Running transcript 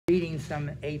some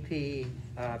AP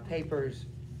papers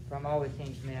from all the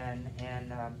King's men,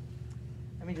 and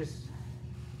let me just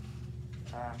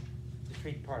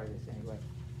read part of this anyway.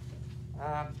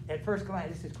 At first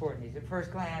glance, this is Courtney's. At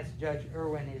first glance, Judge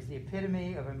Irwin is the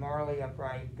epitome of a morally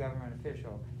upright government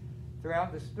official.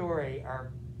 Throughout the story, our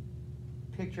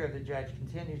picture of the judge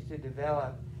continues to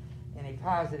develop in a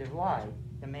positive light.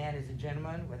 The man is a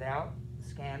gentleman without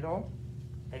scandal,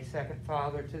 a second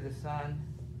father to the son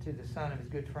of his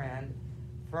good friend,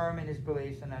 firm in his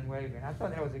beliefs and unwavering. I thought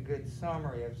that was a good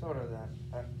summary of sort of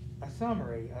a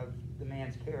summary of the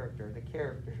man's character, the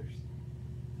character's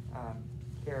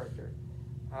character.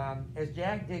 As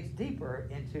Jack digs deeper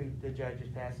into the judge's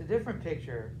past, a different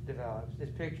picture develops.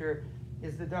 This picture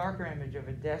is the darker image of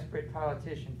a desperate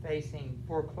politician facing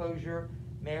foreclosure,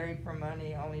 married for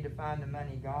money only to find the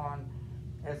money gone.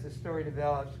 As the story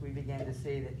develops, we begin to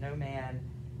see that no man,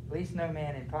 at least no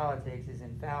man in politics, is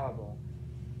infallible,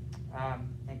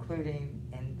 including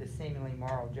in the seemingly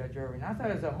moral Judge Irwin. I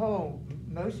thought as a whole,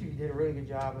 most of you did a really good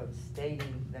job of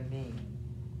stating the meaning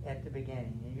at the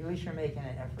beginning. At least you're making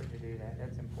an effort to do that.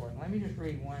 That's important. Let me just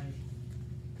read one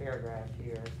paragraph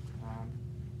here.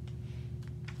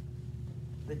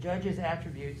 The judge's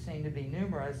attributes seem to be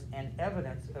numerous and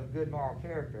evidence of good moral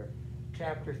character.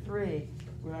 Chapter 3,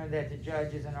 we learn that the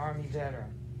judge is an Army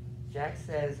veteran. Jack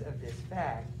says of this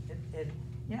fact,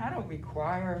 you know, I don't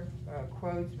require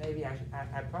quotes. Maybe I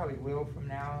probably will from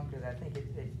now on, because I think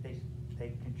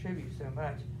they contribute so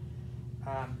much.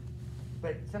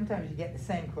 But sometimes you get the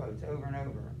same quotes over and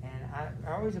over. And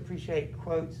I always appreciate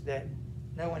quotes that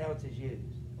no one else has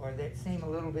used, or that seem a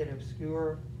little bit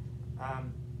obscure.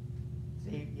 So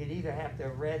you'd either have to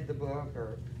have read the book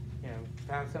or, you know,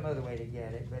 found some other way to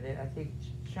get it. But I think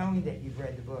showing that you've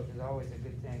read the book is always a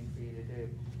good thing for you to do.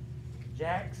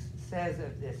 Jack says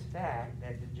of this fact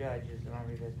that the judge is the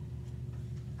Army veteran,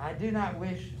 I do not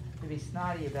wish to be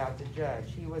snotty about the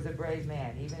judge. He was a brave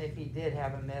man, even if he did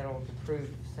have a medal to prove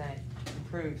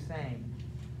same.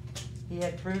 He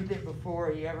had proved it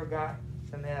before he ever got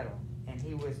the medal, and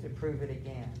he was to prove it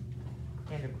again.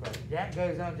 End of quote. Jack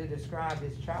goes on to describe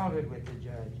his childhood with the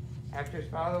judge. After his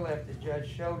father left, the judge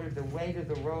shouldered the weight of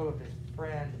the role of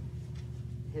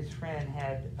his friend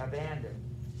had abandoned.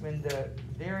 When the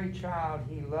very child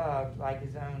he loved, like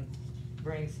his own,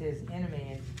 brings his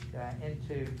enemy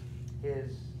into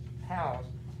his house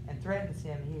and threatens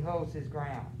him, he holds his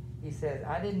ground. He says,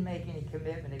 I didn't make any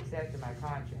commitment except to my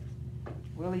conscience.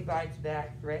 Willie bites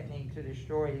back, threatening to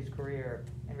destroy his career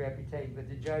and reputation, but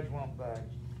the judge won't budge.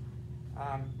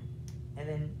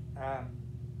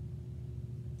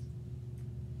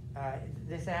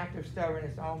 This act of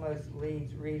stubbornness almost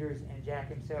leads readers and Jack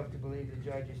himself to believe the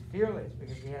judge is fearless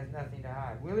because he has nothing to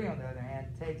hide. Willie, on the other hand,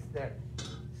 takes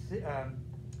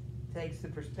the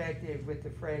perspective with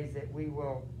the phrase that we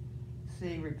will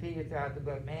see repeated throughout the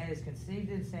book. Man is conceived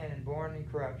in sin and born in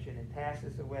corruption and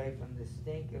passes away from the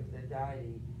stink of the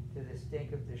deity to the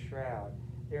stink of the shroud.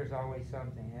 There's always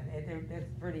something. And it's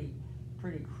pretty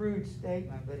crude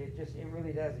statement, but it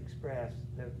really does express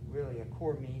really a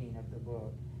core meaning of the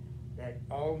book, that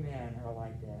all men are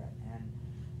like that. And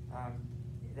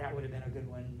that would have been a good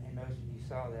one, and most of you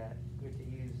saw that. Good to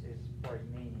use as far as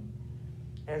meaning.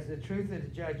 As the truth of the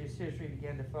judge's history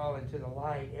began to fall into the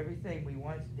light, everything we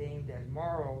once deemed as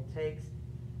moral takes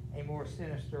a more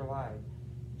sinister light.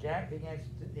 Jack begins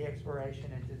the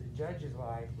exploration into the judge's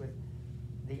life with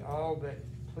the all but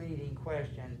pleading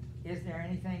question, is there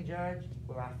anything, Judge?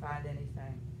 Will I find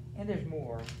anything? And there's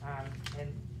more.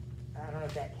 And I don't know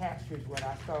if that captures what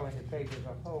I saw in the paper as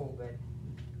a whole, but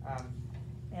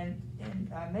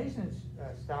Mason's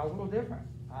style is a little different.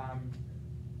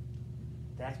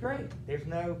 That's great. There's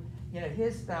no,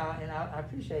 his style, and I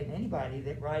appreciate anybody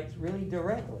that writes really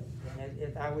directly. And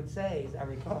as I would say, as I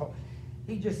recall,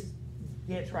 he just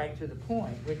gets right to the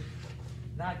point, which,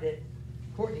 not that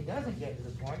Courtney doesn't get to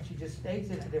the point, she just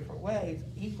states it in different ways,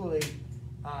 equally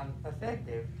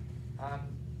effective.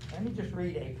 Let me just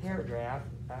read a paragraph.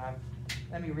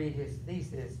 Let me read his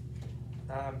thesis.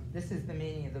 This is the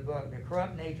meaning of the book, The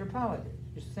Corrupt Nature of Politics,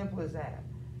 just simple as that.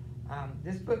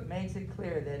 This book makes it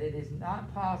clear that it is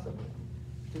not possible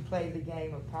to play the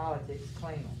game of politics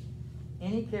cleanly.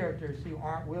 Any characters who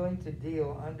aren't willing to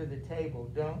deal under the table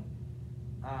don't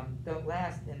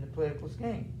last in the political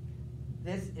scheme.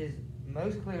 This is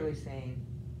most clearly seen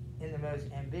in the most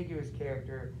ambiguous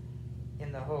character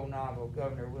in the whole novel,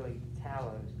 Governor Willie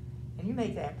Tallows. And you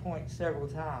make that point several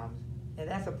times, and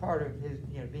that's a part of his,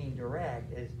 being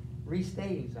direct, is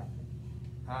restating something.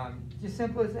 Just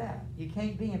simple as that. You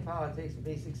can't be in politics and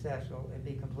be successful and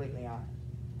be completely honest.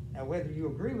 Now, whether you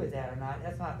agree with that or not,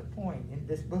 that's not the point, and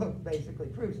this book basically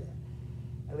proves that.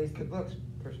 at least the book's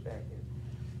perspective.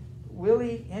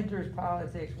 Willie enters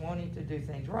politics wanting to do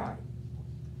things right.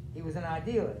 He was an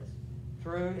idealist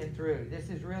through and through. This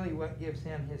is really what gives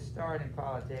him his start in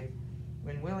politics,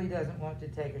 when Willie doesn't want to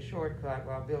take a shortcut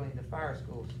while building the fire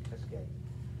school escape.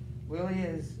 Willie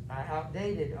is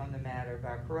outdated on the matter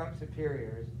by corrupt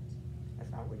superiors.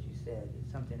 That's not what you said,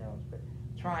 it's something else, but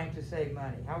trying to save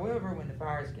money. However, when the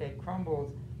fire escape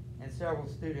crumbles and several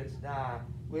students die,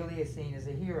 Willie is seen as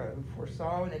a hero who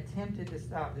foresaw and attempted to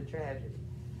stop the tragedy.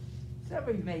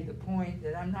 Somebody made the point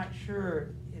that I'm not sure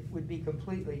it would be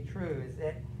completely true, is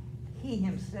that he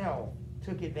himself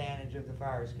took advantage of the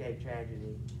fire escape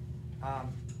tragedy.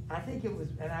 I think it was,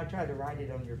 and I tried to write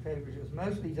it on your papers, it was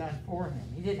mostly done for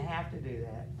him. He didn't have to do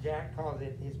that. Jack calls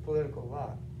it his political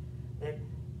luck. That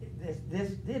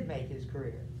this did make his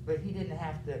career, but he didn't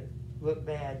have to look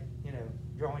bad,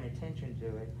 drawing attention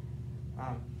to it.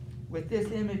 With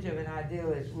this image of an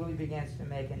idealist, Willie begins to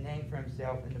make a name for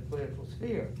himself in the political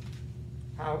sphere.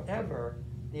 However,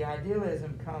 the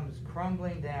idealism comes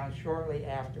crumbling down shortly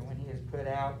after, when he is put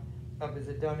out up as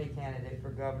a dummy candidate for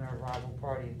governor of a rival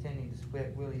party, intending to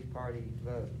split Willie's party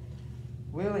vote.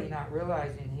 Willie, not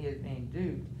realizing he is being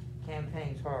duped,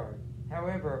 campaigns hard.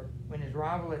 However, when his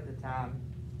rival at the time,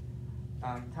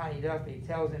 Tiny Duffy,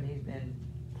 tells him he's been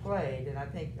played, and I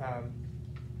think,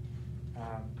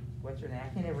 what's her name?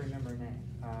 I can't ever remember her name.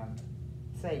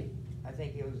 Sadie. I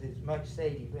think it was as much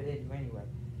Sadie, but anyway.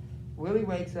 Willie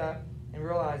wakes up and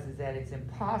realizes that it's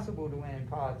impossible to win in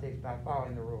politics by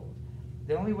following the rules.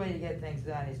 The only way to get things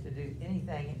done is to do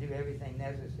anything and do everything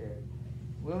necessary.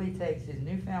 Willie takes his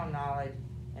newfound knowledge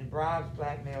and bribes,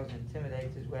 blackmails, and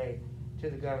intimidates his way to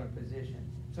the government position.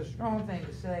 It's a strong thing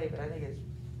to say, but I think it's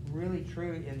really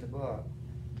true in the book,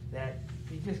 that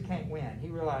you just can't win. He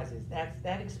realizes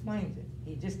that explains it.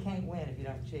 He just can't win if you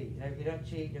don't cheat. If you don't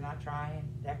cheat, you're not trying.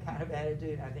 That kind of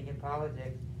attitude, I think, in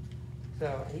politics.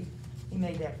 So he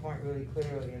made that point really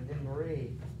clearly. And then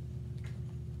Marie,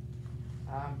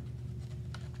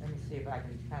 let me see if I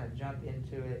can kind of jump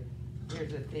into it.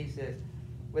 Here's a thesis.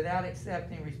 Without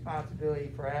accepting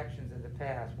responsibility for actions of the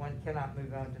past, one cannot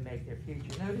move on to make their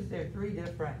future. Notice there are three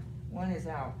different. One is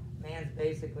how man's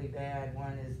basically bad.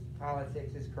 One is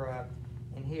politics is corrupt.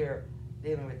 And here,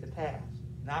 dealing with the past.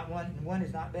 Not one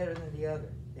is not better than the other.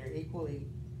 They're equally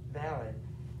valid.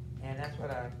 And that's what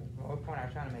the point I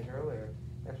was trying to make earlier.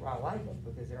 That's why I like them,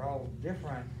 because they're all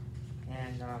different,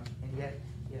 and yet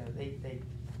they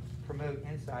promote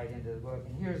insight into the book.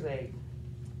 And here's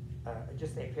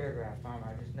just a paragraph from it.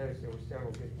 I just noticed there were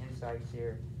several good insights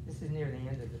here. This is near the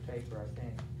end of the paper, I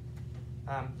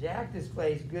think. Jack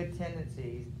displays good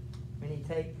tendencies when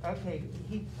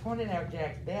he pointed out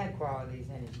Jack's bad qualities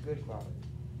and his good qualities.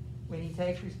 When he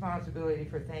takes responsibility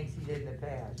for things he did in the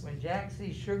past. When Jack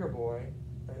sees Sugar Boy,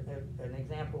 an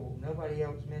example nobody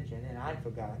else mentioned, and I'd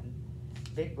forgotten,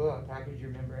 big book, how could you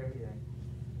remember everything?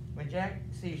 When Jack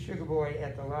sees Sugar Boy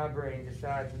at the library and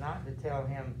decides not to tell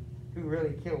him who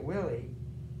really killed Willie,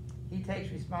 he takes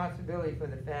responsibility for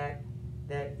the fact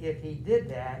that if he did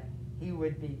that, he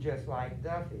would be just like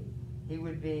Duffy. He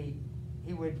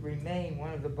would remain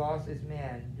one of the boss's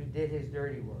men who did his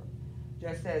dirty work.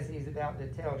 Just as he's about to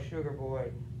tell Sugar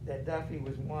Boy that Duffy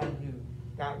was one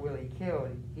who got Willie killed,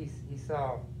 he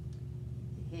saw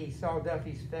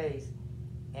Duffy's face,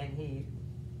 and he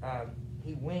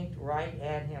winked right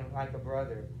at him like a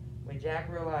brother. When Jack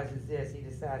realizes this, he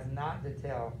decides not to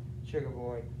tell Sugar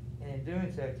Boy, and in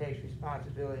doing so takes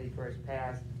responsibility for his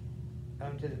past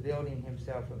to the building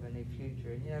himself of a new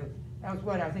future. And that was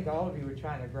what I think all of you were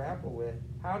trying to grapple with.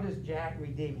 How does Jack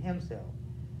redeem himself?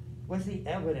 What's the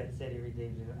evidence that he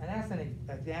redeems himself? And that's an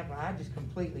example I just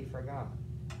completely forgot.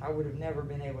 I would have never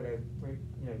been able to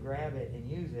grab it and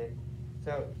use it.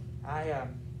 So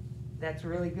that's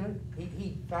really good.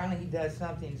 He finally does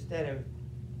something instead of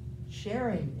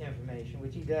sharing information,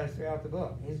 which he does throughout the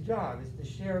book. His job is to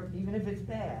share, even if it's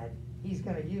bad, he's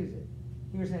going to use it.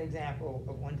 Here's an example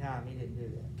of one time he didn't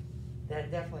do that.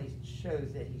 That definitely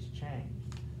shows that he's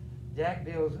changed. Jack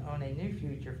builds on a new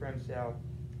future for himself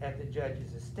at the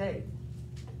Judge's estate.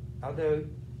 Although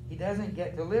he doesn't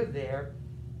get to live there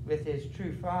with his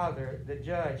true father, the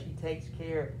Judge, he takes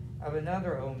care of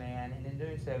another old man, and in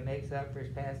doing so makes up for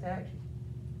his past actions.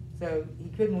 So he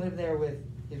couldn't live there with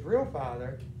his real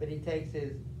father, but he takes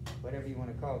his, whatever you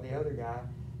want to call it, the other guy,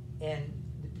 and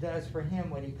does for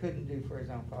him what he couldn't do for his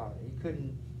own father. He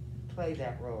couldn't play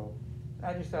that role.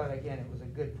 I just thought, again, it was a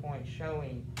good point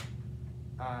showing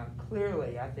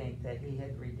clearly, I think, that he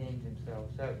had redeemed himself.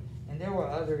 So, and there were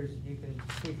others you can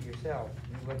see for yourself.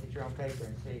 You can look at your own paper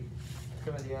and see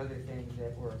some of the other things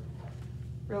that were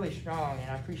really strong,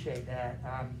 and I appreciate that.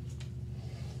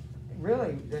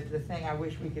 really, the thing I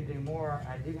wish we could do more,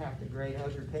 I do have to grade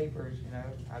other papers, you know,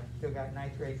 I've still got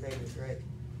ninth grade papers to grade.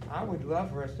 I would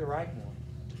love for us to write more.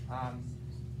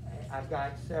 I've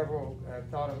got several,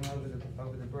 thought of them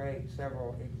over the break,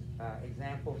 several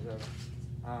examples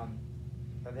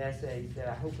of essays that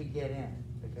I hope we get in,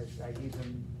 because I use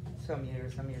them some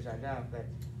years I don't, but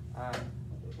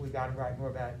we've got to write more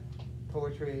about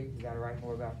poetry, we've got to write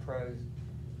more about prose,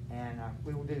 and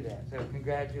we will do that. So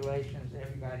congratulations,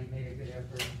 everybody made a good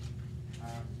effort to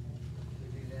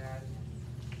do that.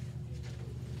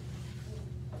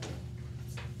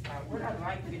 What I'd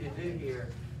like you to do here,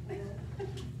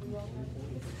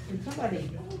 can somebody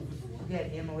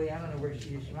get Emily? I don't know where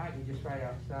she is. She might be just right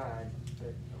outside.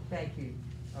 But thank you.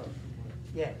 Oh,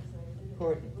 yes,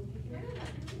 Courtney.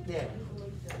 Yeah.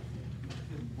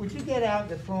 Would you get out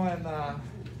the poem,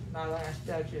 My Last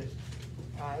Duchess?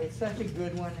 It's such a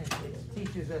good one. It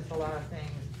teaches us a lot of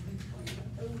things.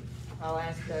 My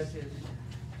Last Duchess.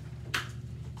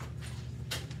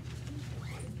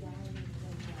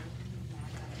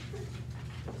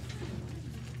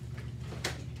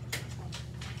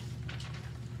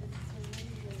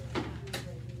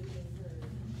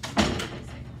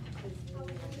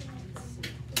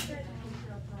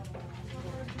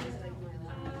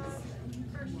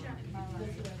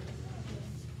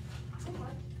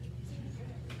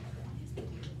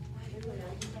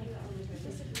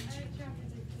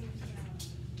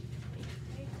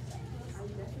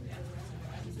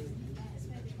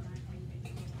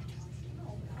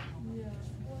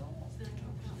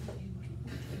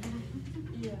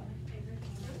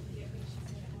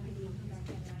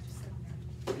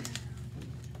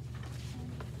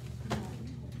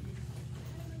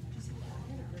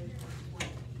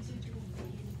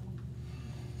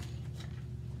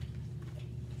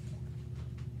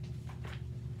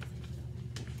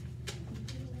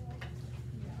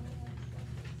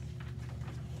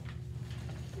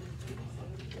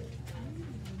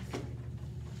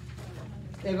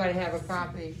 Everybody have a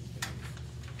copy?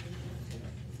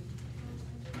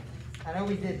 I know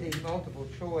we did the multiple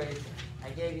choice. I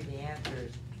gave you the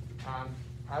answers.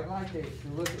 I'd like to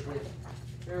look at this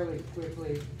fairly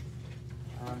quickly.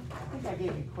 I think I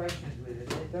gave you questions with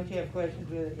it. Don't you have questions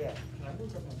with it? Yeah.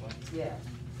 Yeah.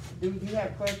 Do you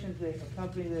have questions that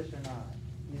accompany this or not?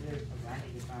 You do? Okay, I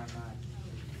need to find mine.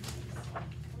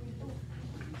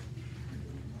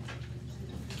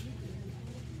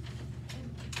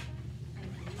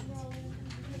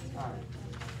 All right.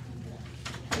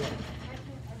 Yeah.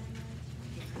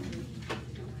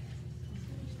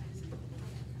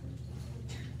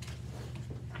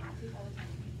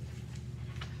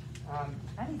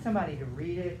 I need somebody to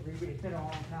read it. It's been a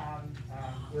long time.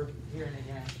 We're hearing it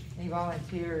again. Any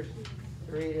volunteers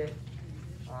to read it?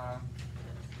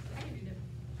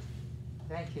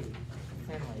 Thank you,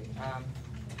 Finley.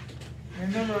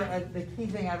 Remember, the key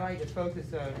thing I'd like to focus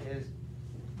on is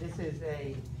this is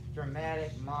a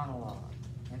dramatic monologue.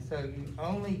 And so you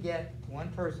only get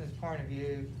one person's point of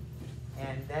view,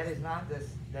 and that is not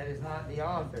the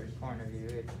author's point of view,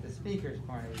 it's the speaker's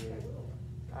point of view.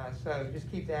 So just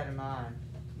keep that in mind.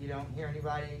 You don't hear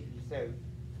anybody, so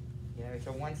you know, it's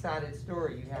a one-sided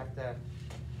story. You have to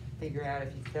figure out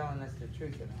if he's telling us the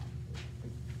truth or not.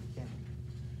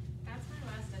 That's My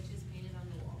Last Duchess painted on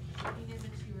the wall, looking as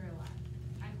if she were alive.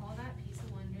 I call that piece of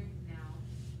wonder now.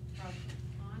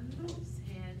 Rapunzel's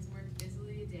hands worked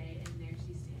busily a day, and there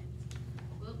she stands.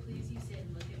 Will it please you sit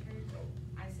and look at her?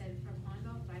 I said,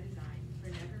 Rapunzel by design, for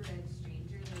never read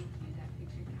stranger like you that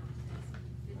picture countenance.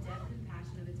 The depth and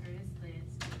passion of its earnest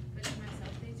glance, but to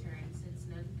myself they turn, since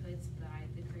none puts by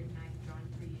the curtain I've drawn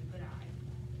for you but I.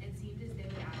 It seemed as they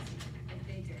would ask me, if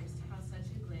they durst, how such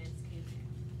a glance came there.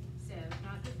 So,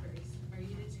 not the first, are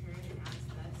you to turn and ask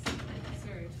thus?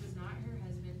 Sir, 'twas not her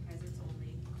husband presence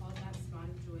only, called that spot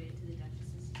of joy into the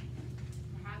Duchess's cheek.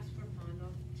 Perhaps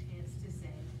Rapunzel chanced to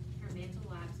say, her mantle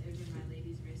laps over my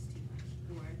lady's wrist too much,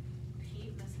 or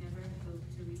paint must never hope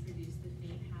to reproduce the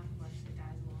faint half blush that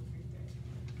dies along her throat.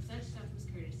 Such stuff was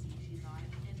courtesy, she thought,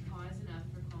 and cause enough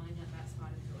for calling up that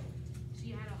spot of joy.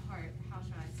 She had a heart, how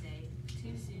shall I say,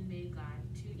 too soon made glad,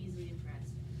 too easily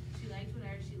impressed. She liked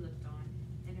whatever she looked on,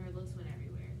 and her looks went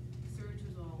everywhere. Surge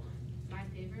was all one. My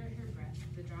favorite, her breast,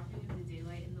 the dropping of the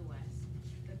daylight in the west,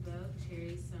 the bow of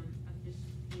cherries, some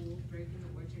official fool broke in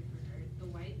the orchard for her, the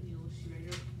white mule she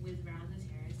rode with round the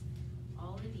terrace,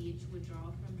 all in each would draw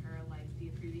from her like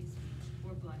the approving speech,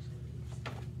 or blush at least.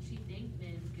 She thanked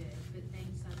men good, but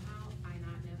thanked somehow, I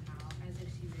not know how, as if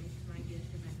she ranked my gift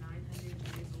of a 900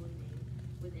 years old name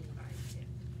with anybody's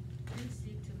gift. Then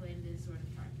stooped to blame this sort of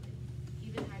sharply.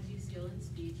 Even had you skill in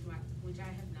speech, which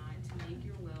I have not, to make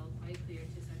your will quite clear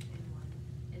to such an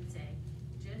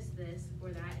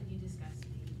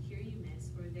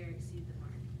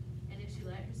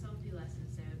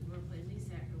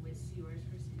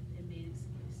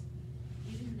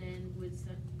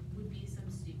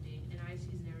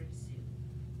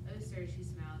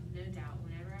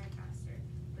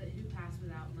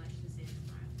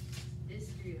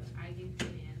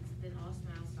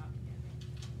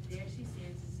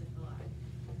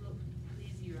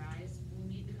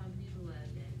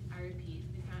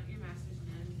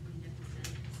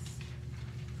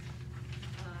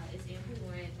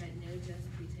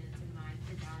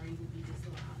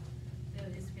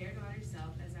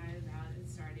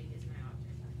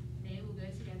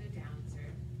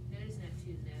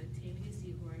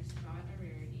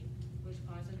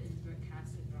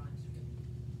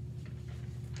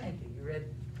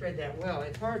read that well.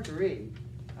 It's hard to read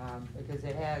because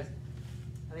it has,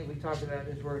 I think we talked about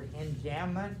this word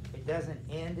enjambment. It doesn't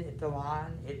end at the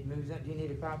line. It moves up. Do you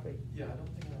need a copy? Yeah, I don't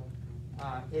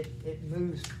think I It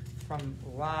moves from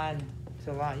line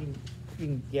to line. You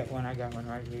can get one. I got one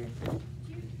right here. Can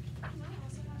I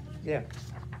also have one? Yeah.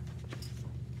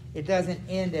 It doesn't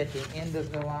end at the end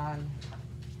of the line.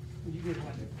 Would you get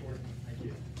one to Courtney? Thank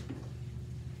you.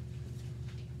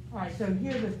 All right, so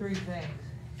here are the three things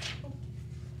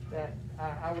that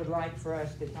I would like for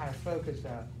us to kind of focus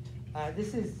on.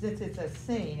 This is, since it's a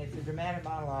scene, it's a dramatic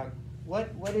monologue, what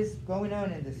is going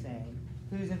on in the scene?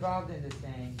 Who's involved in the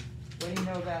scene? What do you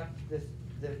know about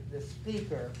the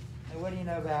speaker? And what do you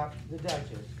know about the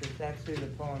Duchess? Because that's who the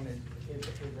poem is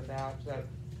about. So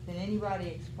can anybody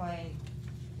explain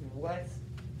what's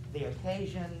the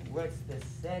occasion, what's the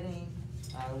setting?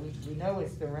 We know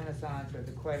it's the Renaissance, or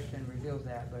the question reveals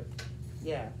that, but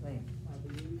yeah, Liam. I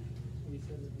believe we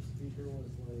said that the speaker was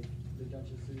like the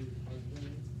Duchess's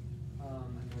husband,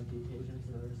 and like the occasion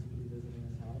for her simply visiting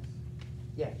his house.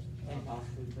 Yes. And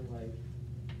Possibly to like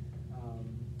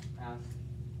ask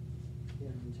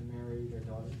him to marry their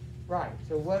daughter. right.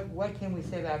 So what can we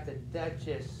say about the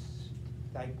Duchess?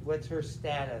 Like, what's her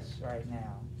status right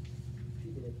now? She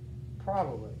did.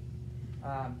 Probably.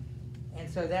 And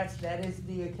so that is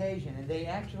the occasion. And they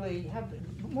actually have,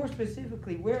 more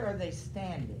specifically, where are they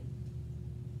standing?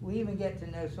 We even get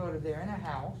to know sort of they're in a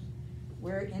house.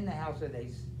 Where in the house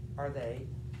are they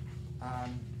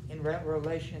in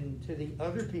relation to the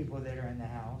other people that are in the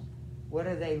house? What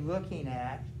are they looking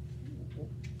at?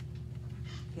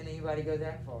 Can anybody go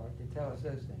that far to tell us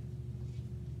those things?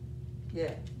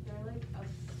 Yeah. They're like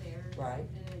upstairs Right.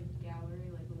 in a gallery,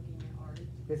 like looking at art.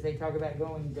 Because they talk about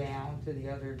going down to the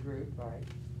other group, right?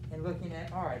 And looking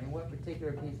at art. And what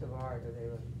particular piece of art are they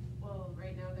looking at? Well,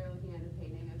 right now they're looking at a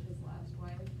painting of his last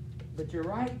wife. But you're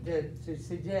right to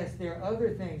suggest there are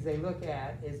other things they look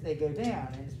at as they go down,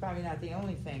 and it's probably not the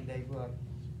only thing they've looked.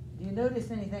 Do you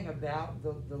notice anything about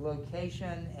the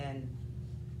location and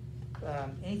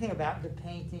anything about the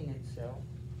painting itself?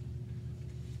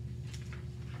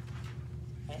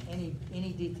 And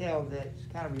any detail that's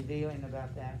kind of revealing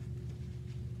about that?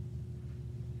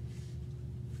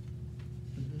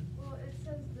 Well, it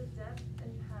says the depth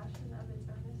and passion of its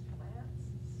earnest glance.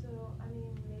 So, I mean,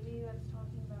 maybe that's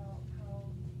talking about how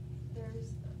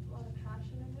there's a lot of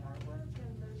passion in the artwork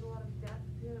and there's a lot of depth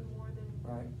to it, more than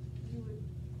Right. you would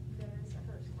notice at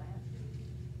first glance. Maybe.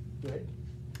 Good.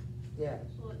 Yes.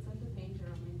 Well, it said the painter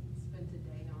only spent a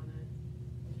day on it,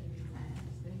 which I think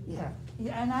is interesting.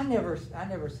 Yeah, and I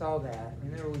never saw that.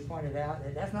 Remember, we pointed out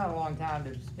that that's not a long time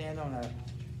to spend on a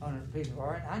piece of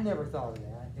art. I never thought of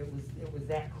that. It was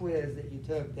that quiz that you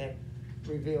took that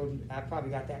revealed. I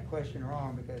probably got that question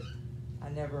wrong because I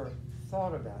never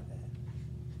thought about that.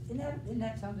 Isn't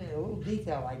that something, a little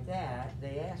detail like that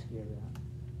they ask you about?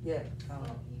 Yeah.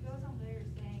 Well, he goes on later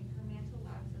saying, her mantle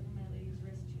laps over my lady's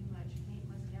wrist too much, paint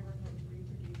must never hope to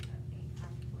reproduce that paint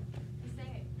afterward. He's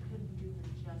saying it couldn't do her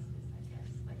justice, I guess,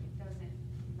 like it doesn't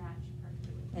match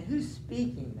perfectly. And who's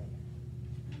speaking there?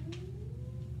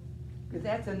 Because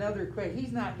that's another question.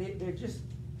 He's not. They're just.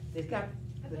 They've got.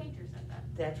 The painter said that.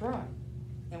 That's right.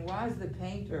 And why is the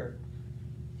painter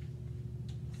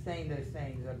saying those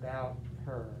things about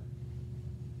her?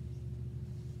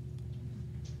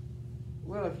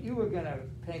 Well, if you were going to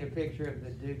paint a picture of the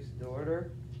Duke's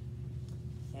daughter,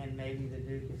 and maybe the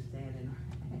Duke is standing,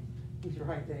 he's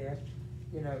right there,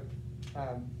 you know,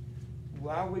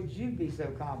 why would you be so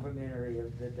complimentary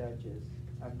of the Duchess?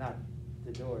 Not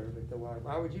the daughter, but the wife.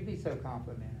 Why would you be so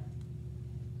complimentary?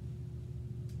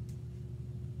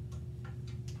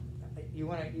 You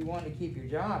want to keep your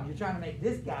job. You're trying to make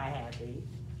this guy happy.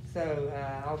 So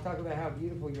I'll talk about how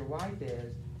beautiful your wife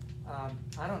is.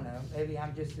 I don't know. Maybe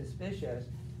I'm just suspicious,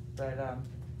 but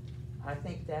I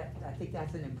think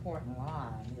that's an important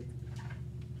line.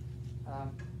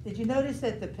 Did you notice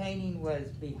that the painting was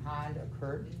behind a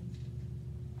curtain?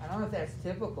 I don't know if that's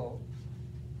typical,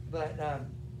 but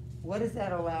what does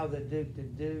that allow the Duke to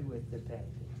do with the painting?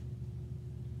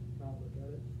 Not look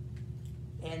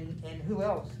at it. And who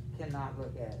else cannot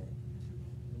look at it?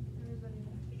 Everybody.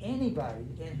 Anybody.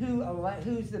 And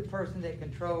who's the person that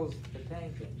controls the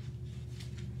painting?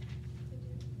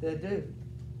 The Duke.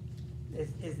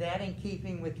 Is that in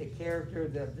keeping with the character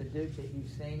of the Duke that you've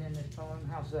seen in this poem?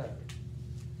 How so?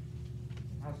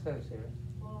 How so, Sarah?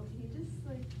 Well, he just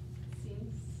like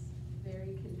seems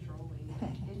very controlling,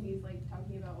 and he's like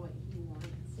talking about what he wants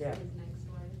Yeah. for his next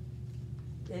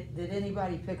wife. Did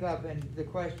anybody pick up, and the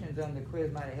questions on the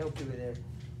quiz might have helped you with this,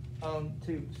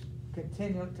 to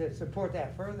continue to support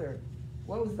that further?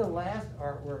 What was the last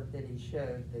artwork that he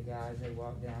showed the guys they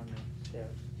walked down the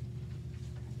steps?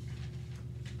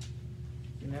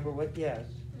 You remember what? Yes.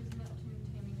 There's Neptune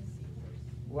taming a seahorse.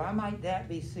 Why might that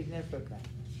be significant?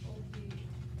 Well, he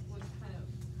was kind of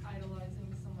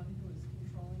idolizing someone who was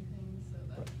controlling things, so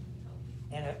that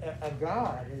helped. And a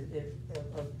god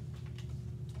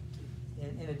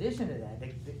in addition to that,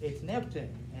 it's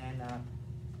Neptune,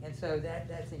 and so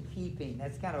that's in keeping.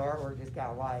 That's the kind of artwork this guy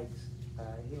likes.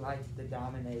 He likes to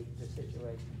dominate the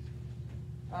situation.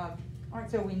 All right,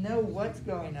 so we know what's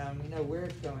going on. We know where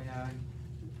it's going on.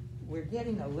 We're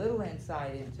getting a little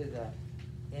insight into the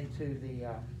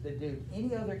Duke.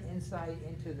 Any other insight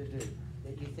into the Duke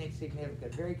that you think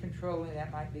significant? Very controlling.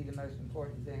 That might be the most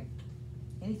important thing.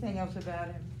 Anything else about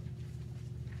him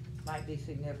might be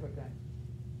significant?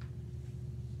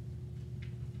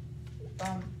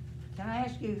 Can I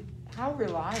ask you, how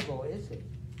reliable is he?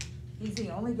 He's the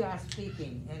only guy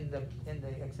speaking in the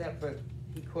except for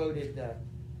he quoted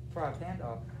Frau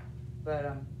Pandolf, but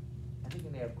I think he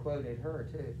may have quoted her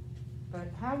too. But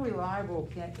how reliable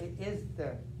is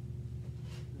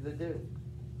the Duke?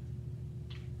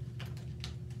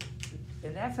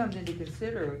 And that's something to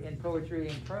consider in poetry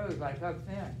and prose, like Huck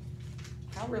Finn.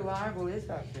 How reliable is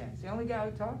Huck Finn? It's the only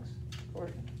guy who talks.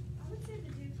 Courtney. I would say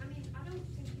the Duke, I mean, I don't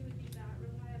think he would be that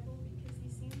reliable because he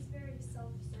seems very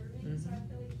self-serving, so I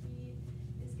feel like he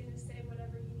is gonna say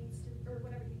whatever he needs to, or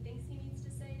whatever he thinks he needs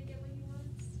to say to get what he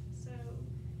wants. So,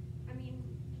 I mean,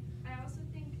 I also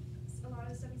think a lot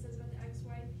of stuff he says about the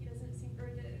ex-wife, he doesn't seem, or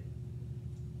the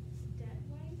dead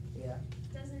wife, Yeah.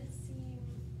 doesn't seem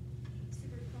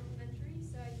super complimentary,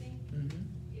 so I think Mm-hmm.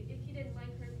 if he didn't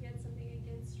like her, if he had something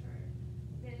against her,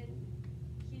 then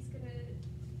he's gonna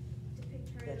depict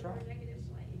her in That's a more right. negative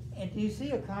light. And do you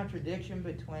see a contradiction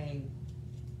between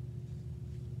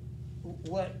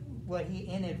what he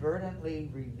inadvertently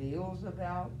reveals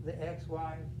about the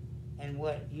ex-wife and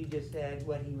what you just said,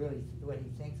 what he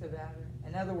thinks about her?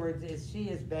 In other words, is she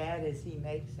as bad as he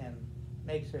makes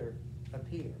her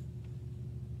appear?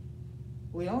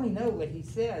 We only know what he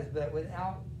says, but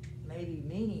without maybe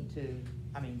meaning to.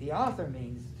 I mean, the author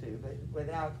means to, but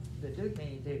without the Duke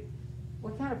meaning to.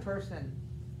 What kind of person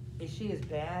is she? As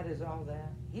bad as all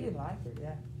that? He didn't like her,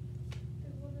 yeah.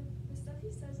 Well, the stuff he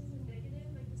says is a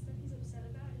negative, like the stuff he's upset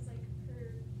about is like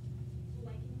her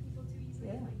liking people too easily,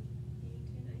 Yeah. like being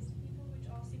too nice to people, which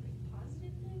all seem like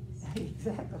positive things.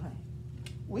 Exactly.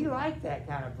 We like that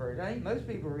kind of person. I think most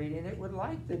people reading it would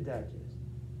like the Duchess.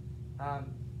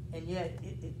 And yet,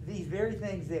 these very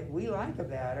things that we like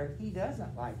about her, he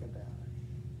doesn't like about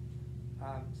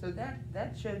her. So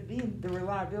that should be, the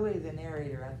reliability of the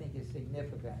narrator, I think, is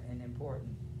significant and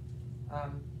important.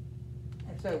 And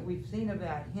so we've seen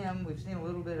about him, we've seen a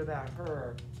little bit about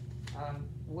her.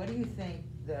 What do you think,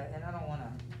 and I don't want to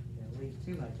leave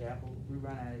too much out, we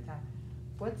run out of time.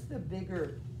 What's the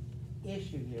bigger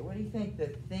issue here? What do you think the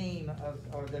theme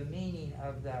or the meaning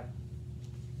of the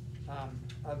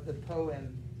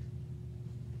poem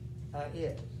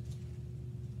is?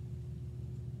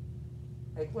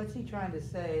 Like, what's he trying to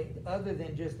say other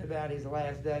than just about his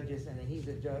last Duchess and that he's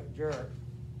a jerk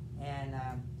and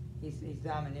he's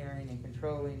domineering and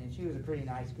controlling, and she was a pretty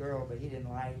nice girl, but he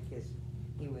didn't like because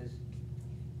he was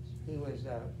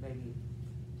maybe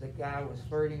the guy was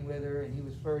flirting with her and he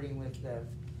was flirting with the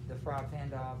Frau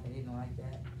Pandolf and he didn't like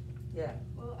that. Yeah.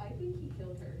 Well, I think he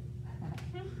killed her.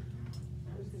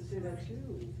 I was gonna say that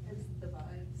too. It's the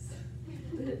vibes.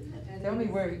 And Tell me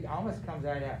it's- where he almost comes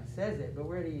right out and says it, but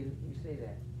where do you see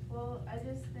that? Well, I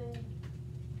just think,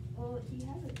 he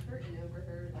has a curtain over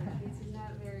her, like, he's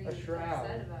not very A shroud,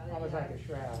 upset about it. almost yeah. like a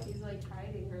shroud. He's like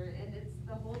hiding her, and it's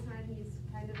the whole time he's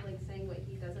kind of like saying what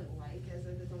he doesn't like, as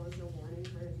if it's almost a warning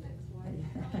for his next wife.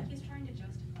 Like he's trying to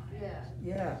justify it.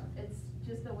 Yeah. Yeah. It's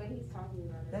just the way he's talking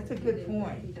about it. That's a makes good you think that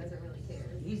point. He doesn't really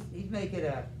care. He's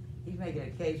making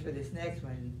a case for this next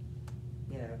one,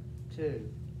 too.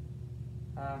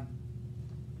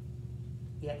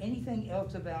 Yeah. Anything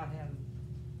else about him?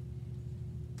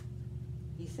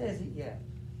 He says, yeah.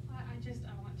 I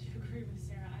want to agree with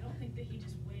Sarah. I don't think that he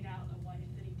just weighed out a wife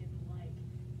that he didn't like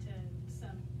to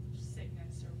some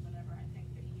sickness or whatever. I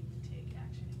think that he would take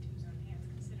action into his own hands,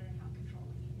 considering how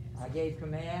controlling he is. I gave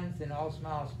commands, and all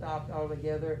smiles stopped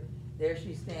altogether. There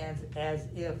she stands, as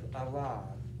if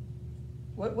alive.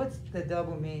 What's the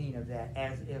double meaning of that?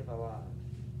 As if alive.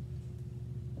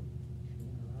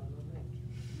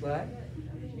 What?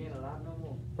 She ain't alive no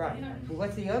more. Right. But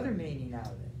what's the other meaning out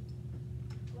of it?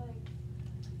 Like,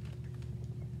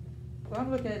 Well, I'm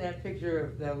looking at that picture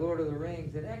of the Lord of the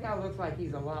Rings, and that guy looks like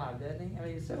he's alive, doesn't he? I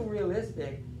mean, it's so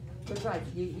realistic. Looks like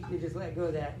he could just let go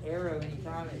of that arrow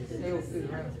anytime and sail through the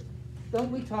room.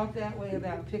 don't we talk that way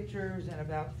about pictures and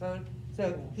about photos?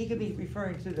 So he could be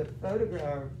referring to the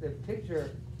photograph, the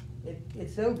picture.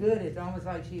 It's so good, it's almost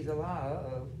like she's alive.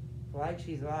 Uh-oh, like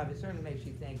she's alive. It certainly makes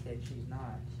you think that she's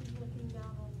not. She's looking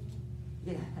down on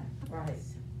you. Yeah, right.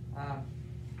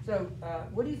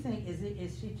 What do you think? Is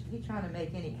he trying to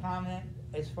make any comment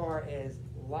as far as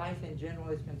life in general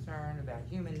is concerned, about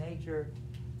human nature?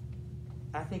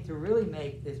 I think to really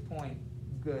make this point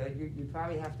good, you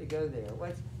probably have to go there.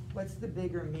 What's the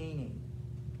bigger meaning?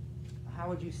 How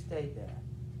would you state that?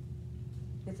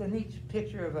 It's a neat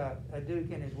picture of a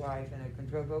duke and his wife and a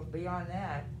control boat. Beyond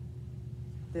that,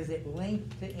 does it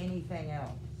link to anything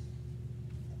else?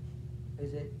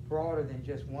 Is it broader than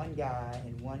just one guy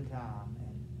and one time?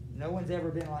 And no one's ever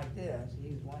been like this.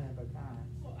 He's one of a kind.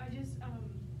 Well, I just,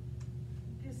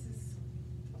 this is,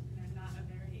 not a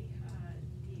very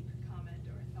deep comment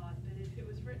or thought, but if it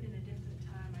was written in a different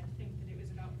time, I think that it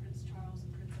was about Prince Charles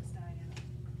and Princess Diana.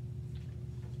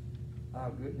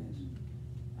 Oh, goodness.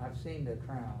 I've seen The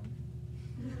Crown.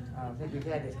 I think we've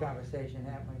had this conversation,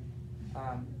 haven't we?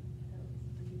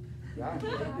 Yeah.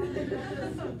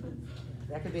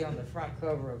 That could be on the front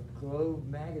cover of Globe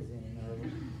magazine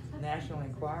or National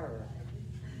Enquirer.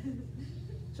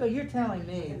 So you're telling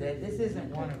me that this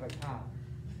isn't one of a kind,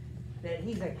 that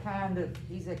he's a kind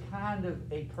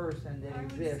of a person that I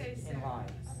would say exists so. in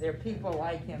life. There are people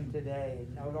like him today,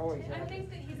 and it always I has. think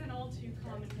that he's an all too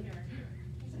common character.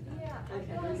 Yeah, I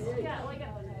feel like, like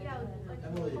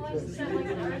Colleen said, like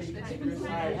an archetype. All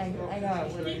right, hang on.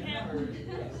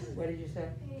 What did you say?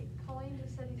 Hey, Colleen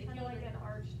just said he's kind of like an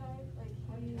archetype, like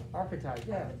he. Archetype,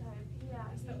 yeah. Archetype,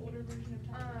 yeah. It's the older version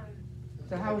of Tom.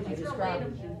 So how would you It's describe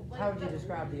it? relatable, like How would you the-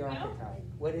 describe the archetype?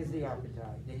 What is the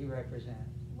archetype that he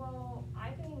represents? Well, I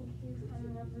think he's kind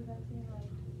of representing like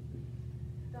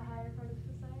the higher part of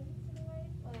society in a way,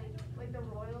 like the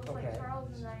royals, Okay. like Charles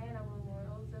and Diana were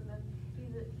royals, and then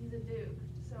he's a duke,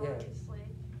 so Yeah. obviously,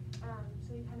 so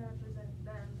he kind of represents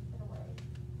them in a way.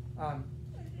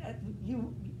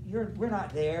 We're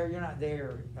not there. You're not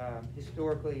there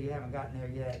historically. You haven't gotten there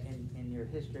yet in your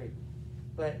history.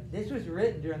 But this was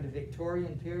written during the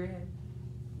Victorian period.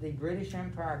 The British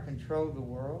Empire controlled the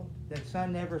world. The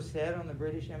sun never set on the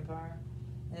British Empire.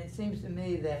 And it seems to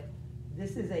me that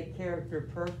this is a character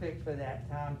perfect for that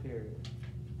time period.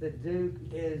 The Duke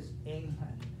is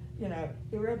England. You know,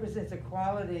 it represents a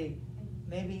quality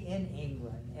maybe in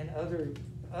England and other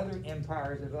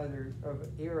empires of other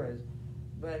eras.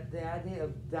 But the idea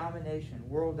of domination,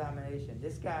 world domination,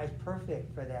 this guy's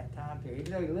perfect for that time period.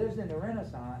 Even though he lives in the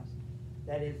Renaissance,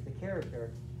 that is the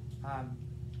character,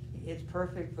 it's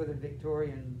perfect for the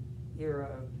Victorian era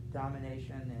of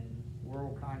domination and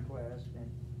world conquest, and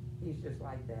he's just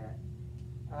like that.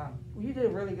 Well, you did a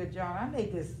really good job. I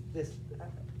made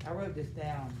I wrote this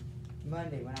down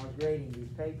Monday when I was grading these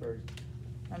papers.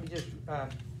 Let me just,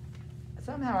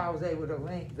 somehow I was able to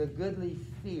link the goodly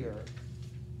fear.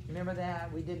 Remember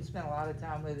that? We didn't spend a lot of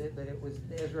time with it, but it was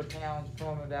Ezra Pound's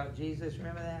poem about Jesus.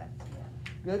 Remember that? Yeah.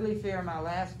 Goodly fear, my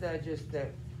last Duchess, the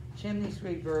chimney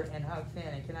sweeper, and Huck Finn.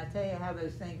 And can I tell you how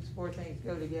those things, four things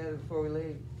go together before we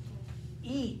leave?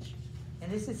 Each, and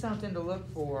this is something to look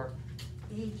for,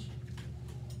 each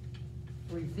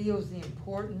reveals the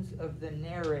importance of the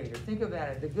narrator. Think about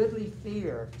it. The goodly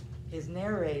fear is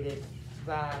narrated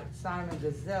by Simon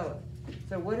the Zealot.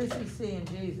 So what does he see in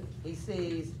Jesus? He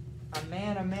sees a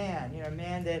man, you know, a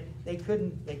man that they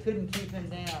couldn't keep him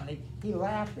down. He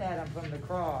laughed at him from the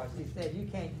cross. He said, you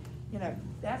can't, you know,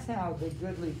 that's how the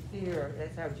goodly fear,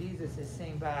 that's how Jesus is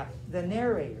seen by the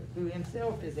narrator, who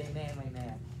himself is a manly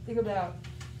man. Think about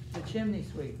the chimney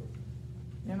sweeper.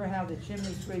 Remember how the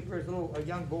chimney sweeper is a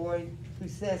young boy who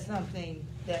says something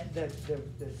that the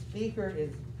speaker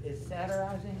is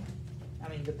satirizing? I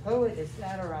mean, the poet is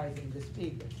satirizing the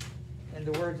speaker and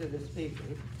the words of the speaker.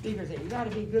 The speaker said, you got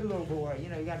to be a good little boy. You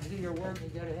know, you got to do your work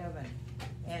and you go to heaven.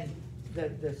 And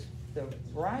the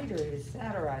writer is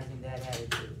satirizing that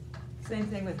attitude. Same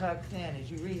thing with Huck Finn.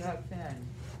 As you read Huck Finn,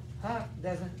 Huck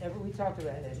doesn't ever, we talked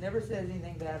about it, never says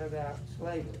anything bad about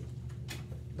slavery.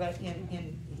 But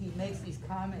he makes these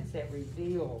comments that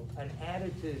reveal an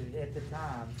attitude at the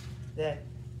time that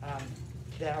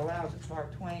allows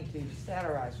Mark Twain to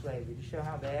satirize slavery, to show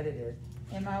how bad it is.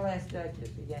 In My Last Duchess,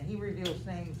 again, he reveals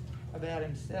things about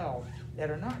himself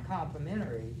that are not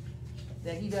complimentary,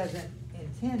 that he doesn't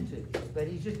intend to, but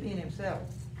he's just being himself.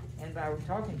 And by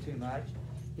talking too much,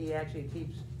 he actually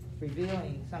keeps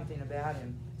revealing something about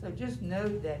him. So just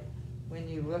note that when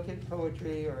you look at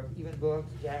poetry or even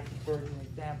books, Jackson for an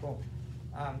example,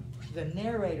 the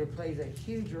narrator plays a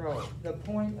huge role. The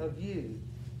point of view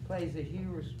plays a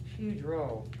huge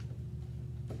role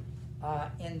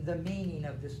in the meaning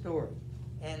of the story.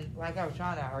 And like I was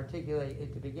trying to articulate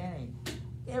at the beginning,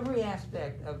 every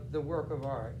aspect of the work of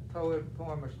art,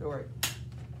 poem, or story,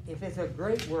 if it's a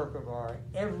great work of art,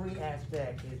 every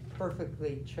aspect is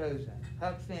perfectly chosen.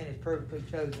 Huck Finn is perfectly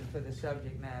chosen for the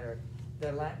subject matter.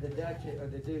 The Duchess or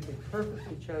the Duke is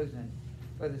perfectly chosen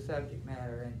for the subject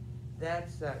matter, and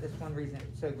that's one reason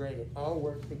it's so great. It all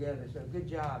works together. So good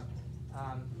job.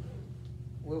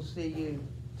 We'll see you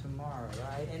tomorrow,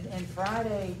 right? And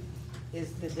Friday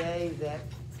is the day that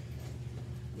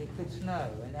it could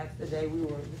snow, and that's the day we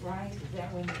were, right? Is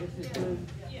that when this is due?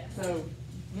 Yes. So,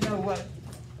 you know what,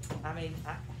 I mean,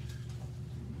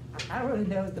 I don't really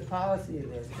know the policy of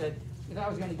this, but if I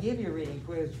was gonna give you a reading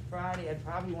quiz Friday, I'd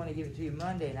probably wanna give it to you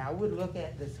Monday, and I would look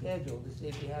at the schedule to see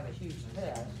if you have a huge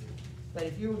test. But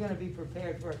if you were gonna be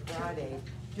prepared for it Friday,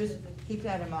 just keep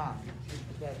that in mind.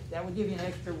 Okay? That would give you an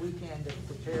extra weekend to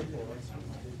prepare for it.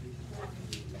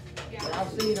 But I'll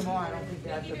see you tomorrow. I don't think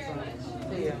that's a problem.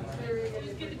 See you. It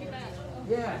was good to be back.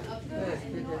 Yeah,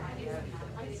 good. Good to have you.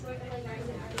 I swear to God, I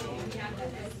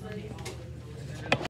have to